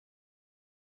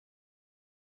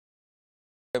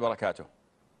Barakatuh.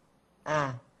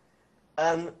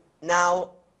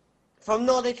 Now, from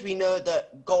knowledge, we know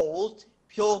that gold,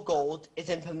 pure gold, is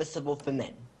impermissible for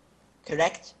men.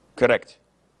 Correct? Correct.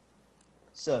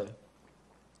 So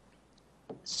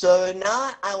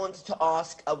now I wanted to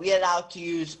ask, are we allowed to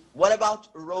use, what about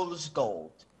rose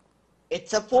gold?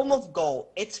 It's a form of gold.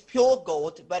 It's pure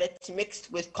gold, but it's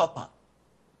mixed with copper.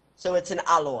 So it's an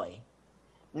alloy.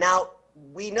 Now,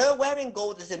 we know wearing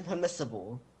gold is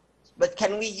impermissible, but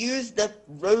can we use the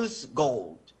rose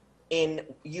gold in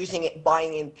using it,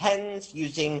 buying in pens,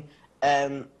 using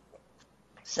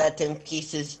certain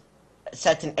pieces,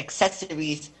 certain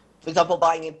accessories, for example,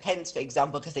 buying in pens, for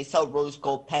example, because they sell rose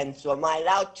gold pens. So am I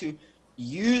allowed to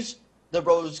use the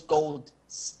rose gold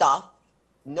stuff,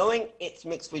 knowing it's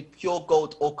mixed with pure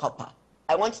gold or copper?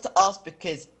 I wanted to ask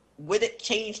because would it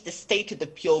change the state of the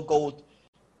pure gold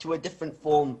to a different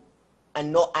form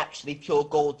and not actually pure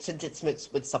gold since it's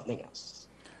mixed with something else?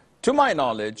 To my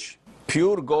knowledge,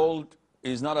 pure gold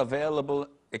is not available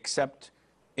except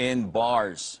in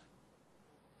bars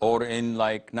or in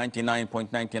like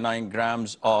 99.99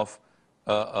 grams of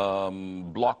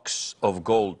blocks of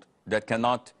gold that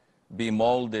cannot be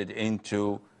molded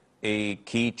into a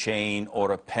keychain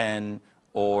or a pen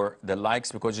or the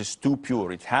likes because it's too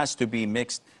pure. It has to be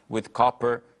mixed with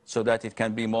copper so that it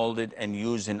can be molded and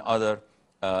used in other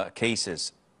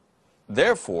cases.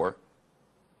 Therefore,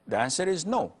 the answer is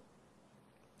no.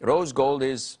 Rose gold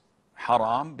is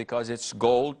haram because it's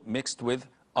gold mixed with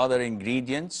other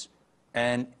ingredients,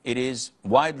 and it is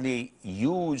widely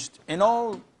used in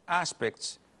all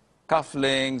aspects,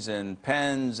 cufflinks and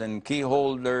pens and key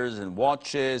holders and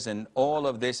watches, and all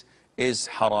of this is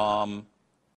haram